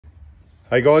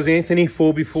Hey guys, Anthony,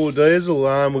 4x4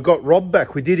 Diesel. We got Rob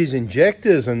back. We did his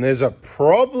injectors and there's a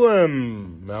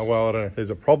problem. Oh, well, I don't know if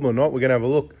there's a problem or not. We're going to have a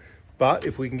look. But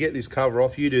if we can get this cover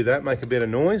off, you do that, make a bit of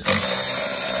noise.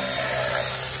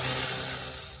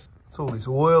 It's all this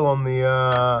oil on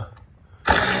the...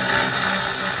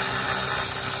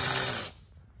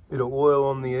 bit of oil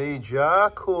on the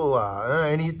EEassy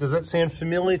cooler. Does that sound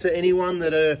familiar to anyone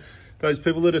that are... those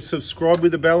people that are subscribed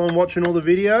with the bell and watching all the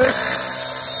videos?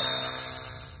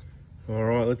 All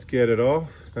right, let's get it off.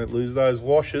 Don't lose those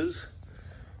washers.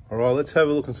 All right, let's have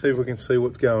a look and see if we can see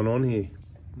what's going on here.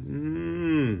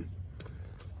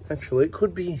 Actually, it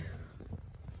could be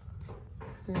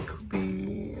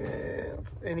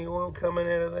any oil coming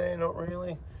out of there, not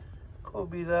really. Could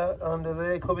be that under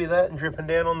there, could be that and dripping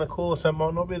down on the cooler, so it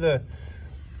might not be the,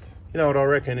 you know what I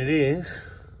reckon it is?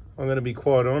 I'm gonna be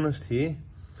quite honest here.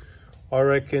 I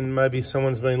reckon maybe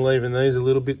someone's been leaving these a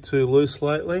little bit too loose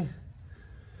lately.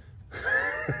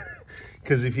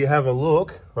 Because if you have a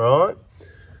look, right,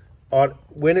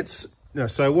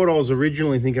 so what I was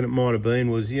originally thinking it might have been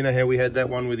was, you know how we had that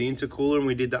one with the intercooler and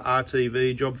we did the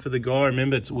RTV job for the guy?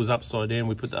 Remember, it was upside down.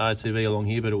 We put the RTV along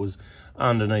here, but it was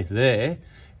underneath there.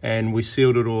 And we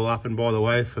sealed it all up. And by the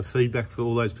way, for feedback for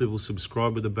all those people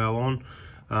subscribed with the bell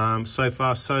on, so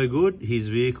far so good. His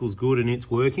vehicle's good and it's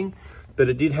working. But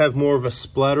it did have more of a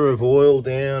splatter of oil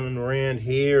down and around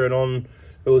here and on.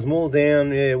 It was more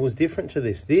down, yeah, it was different to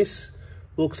this. This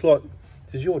looks like,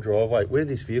 does your driveway, where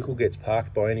this vehicle gets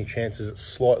parked by any chance, is it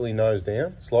slightly nose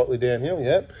down, slightly downhill?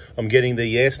 Yep, I'm getting the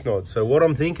yes nod. So what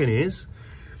I'm thinking is,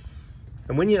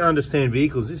 and when you understand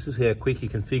vehicles, this is how quick you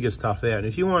can figure stuff out. And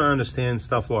if you want to understand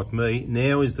stuff like me,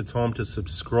 now is the time to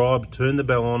subscribe, turn the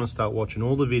bell on and start watching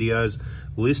all the videos,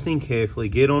 listening carefully,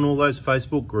 get on all those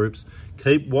Facebook groups,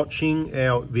 keep watching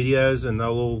our videos and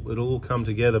it'll all come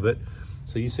together. But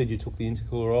so you said you took the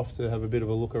intercooler off to have a bit of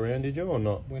a look around, did you, or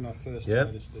not? When I first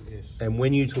noticed it, yes. And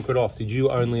when you took it off, did you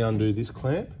only undo this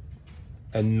clamp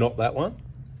and not that one?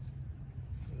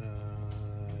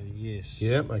 Yes.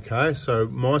 Yeah, okay. So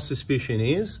my suspicion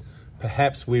is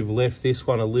perhaps we've left this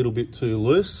one a little bit too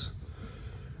loose.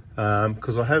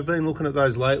 Because I have been looking at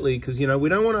those lately, because, you know, we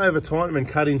don't want to over tighten them and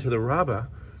cut into the rubber,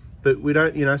 but we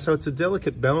don't, you know, so it's a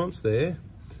delicate balance there.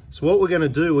 So what we're going to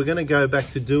do, we're going to go back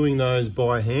to doing those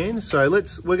by hand. So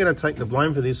we're going to take the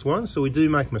blame for this one. So we do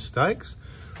make mistakes.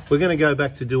 We're going to go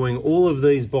back to doing all of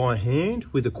these by hand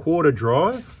with a quarter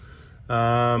drive.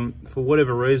 For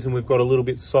whatever reason, we've got a little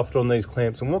bit soft on these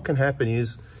clamps. And what can happen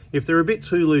is, if they're a bit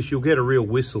too loose, you'll get a real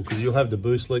whistle because you'll have the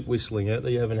boost leak whistling out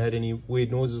there. You haven't had any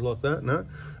weird noises like that, no?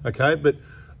 Okay, but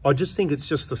I just think it's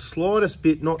just the slightest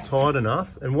bit not tight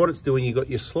enough. And what it's doing, you've got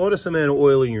your slightest amount of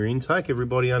oil in your intake.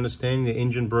 Everybody understanding the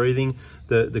engine breathing,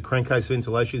 the crankcase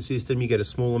ventilation system, you get a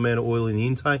small amount of oil in the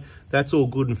intake. That's all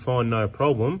good and fine, no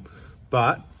problem.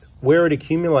 But where it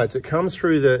accumulates, it comes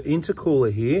through the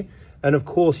intercooler here. And of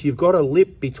course, you've got a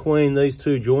lip between these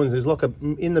two joints. There's like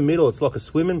in the middle, it's like a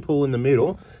swimming pool in the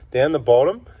middle, down the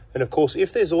bottom. And of course,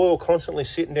 if there's oil constantly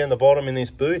sitting down the bottom in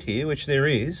this boot here, which there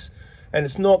is, and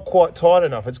it's not quite tight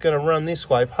enough, it's going to run this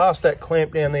way, past that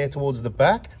clamp down there towards the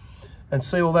back, and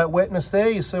see all that wetness there?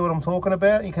 You see what I'm talking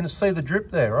about? You can see the drip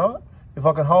there, right? If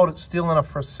I can hold it still enough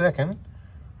for a second,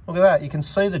 look at that. You can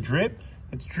see the drip.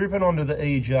 It's dripping onto the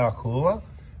EEassy cooler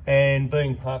and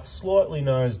being parked slightly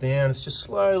nose down. It's just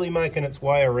slowly making its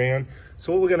way around.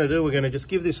 So what we're going to do, we're going to just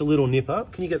give this a little nip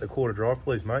up. Can you get the quarter drive,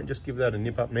 please, mate? Just give that a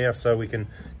nip up now so we can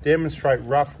demonstrate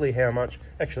roughly how much.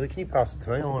 Actually, can you pass it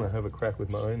to me? I want to have a crack with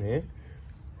my own here.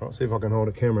 Right, see if I can hold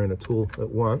a camera and a tool at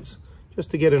once,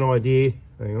 just to get an idea.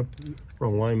 Hang on,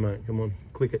 wrong way, mate. Come on,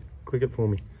 click it for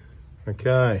me.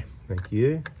 Okay, thank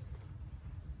you.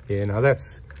 Yeah, no,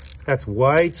 that's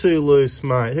way too loose,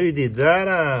 mate. Who did that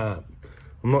up?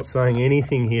 I'm not saying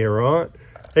anything here, right?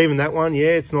 Even that one,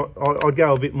 yeah, it's not, I'd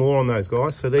go a bit more on those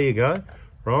guys. So there you go,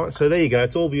 right? So there you go,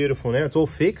 it's all beautiful now. It's all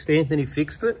fixed, Anthony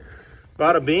fixed it.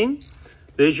 Bada bing,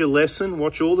 there's your lesson.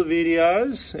 Watch all the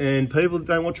videos, and people that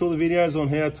don't watch all the videos on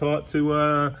how tight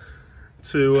to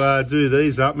do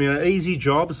these up. You know, easy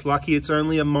jobs, lucky it's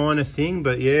only a minor thing,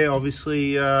 but yeah,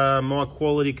 obviously my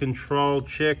quality control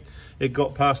checked. It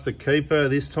got past the keeper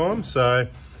this time, so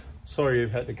sorry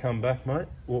you've had to come back, mate.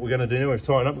 What we're going to do now, we've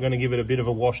tightened up, we're going to give it a bit of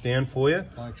a wash down for you.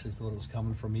 I actually thought it was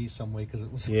coming from here somewhere because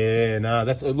it was... Yeah, no,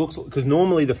 it looks, because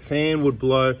normally the fan would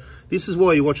blow. This is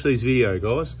why you watch these videos,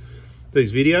 guys.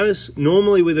 These videos,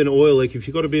 normally with an oil leak, if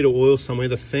you've got a bit of oil somewhere,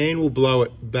 the fan will blow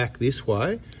it back this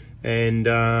way, and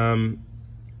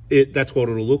that's what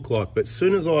it'll look like. But as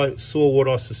soon as I saw what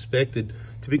I suspected,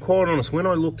 to be quite honest, when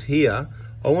I looked here,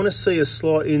 I want to see a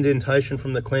slight indentation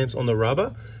from the clamps on the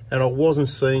rubber, and I wasn't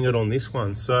seeing it on this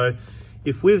one. So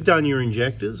if we've done your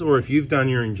injectors, or if you've done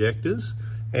your injectors,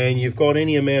 and you've got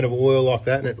any amount of oil like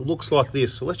that, and it looks like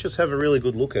this, so let's just have a really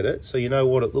good look at it so you know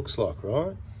what it looks like,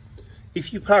 right?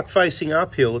 If you park facing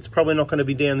uphill, it's probably not going to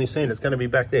be down this end, it's going to be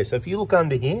back there. So if you look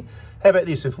under here, how about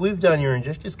this? If we've done your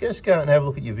injectors, just go out and have a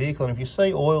look at your vehicle, and if you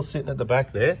see oil sitting at the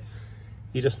back there,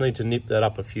 you just need to nip that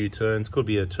up a few turns. Could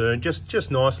be a turn,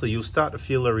 just nicely. You'll start to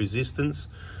feel the resistance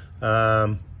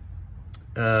till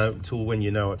when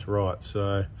you know it's right.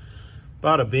 So,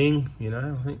 bada bing, you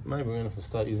know, I think maybe we're going to have to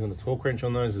start using the torque wrench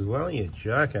on those as well. You're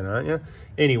joking, aren't you?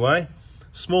 Anyway,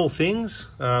 small things.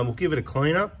 We'll give it a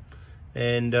clean up,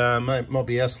 and might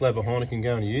be our slab of Heineken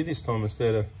going to you this time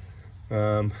instead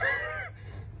of...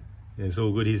 Yeah, it's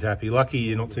all good, he's happy. Lucky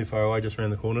you're not too far away, just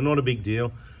around the corner. Not a big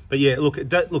deal. But yeah, look, it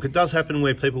does happen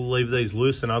where people leave these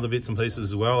loose and other bits and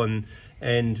pieces as well,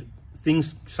 and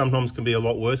things sometimes can be a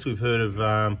lot worse. We've heard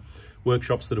of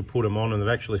workshops that have put them on and they've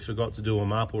actually forgot to do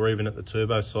them up, or even at the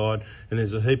turbo side, and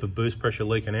there's a heap of boost pressure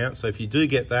leaking out. So if you do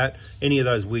get that, any of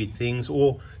those weird things,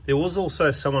 or there was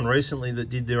also someone recently that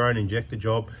did their own injector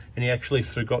job and he actually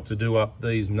forgot to do up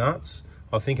these nuts.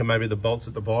 I think maybe the bolts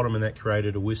at the bottom, and that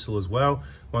created a whistle as well.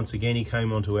 Once again, he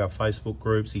came onto our Facebook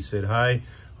groups. He said, hey,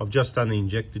 I've just done the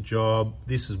injector job.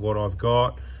 This is what I've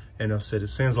got. And I said, it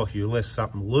sounds like you left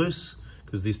something loose,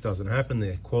 because this doesn't happen.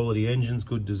 They're quality engines,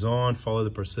 good design, follow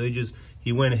the procedures.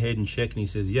 He went ahead and checked and he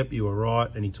says, yep, you were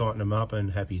right. And he tightened them up,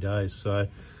 and happy days. So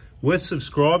worth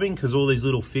subscribing, because all these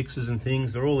little fixes and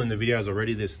things, they're all in the videos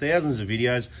already. There's thousands of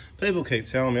videos. People keep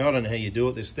telling me, I don't know how you do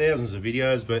it. There's thousands of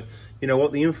videos, but you know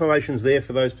what? The information's there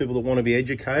for those people that want to be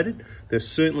educated. There's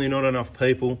certainly not enough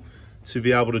people to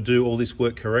be able to do all this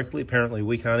work correctly. Apparently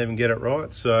we can't even get it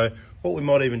right. So what we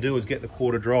might even do is get the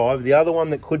quarter drive. The other one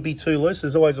that could be too loose,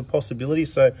 there's always a possibility.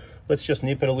 So let's just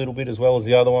nip it a little bit, as well as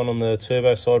the other one on the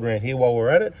turbo side around here while we're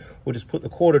at it. We'll just put the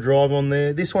quarter drive on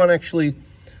there. This one actually,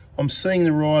 I'm seeing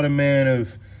the right amount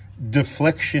of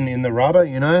deflection in the rubber,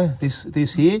 you know,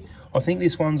 this here. I think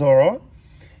this one's all right.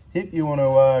 Yep, you want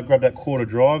to grab that quarter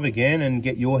drive again and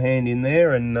get your hand in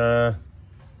there, and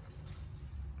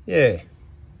yeah.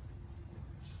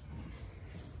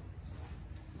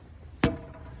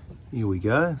 Here we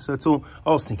go. So it's all,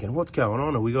 I was thinking, what's going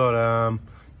on? Have we got,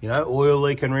 you know, oil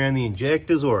leaking around the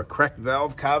injectors, or a cracked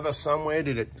valve cover somewhere?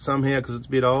 Did it somehow, because it's a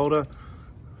bit older?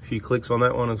 A few clicks on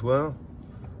that one as well.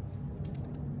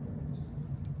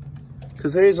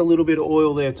 Because there is a little bit of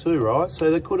oil there too, right? So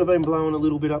they could have been blowing a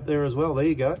little bit up there as well. There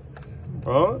you go.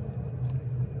 Right.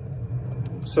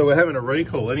 So we're having a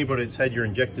recall. Anybody that's had your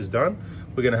injectors done,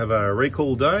 we're going to have a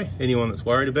recall day. Anyone that's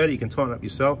worried about it, you can tighten up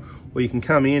yourself, or you can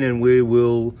come in and we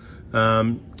will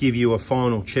give you a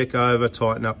final check over,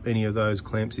 tighten up any of those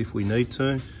clamps if we need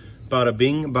to. Bada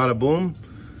bing, bada boom.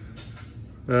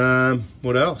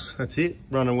 What else? That's it.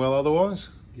 Running well otherwise.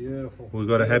 Beautiful. We've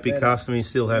got a happy customer. He's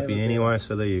still happy anyway,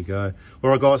 so there you go. All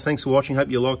right, guys, thanks for watching.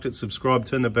 Hope you liked it. Subscribe,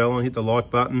 turn the bell on, hit the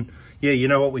like button. Yeah, you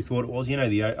know what we thought it was? You know,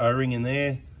 the O-ring in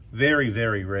there? Very,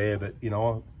 very rare, but, you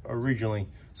know, originally,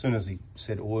 as soon as he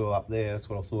said oil up there, that's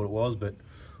what I thought it was. But,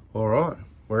 all right,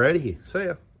 we're out of here. See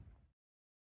ya.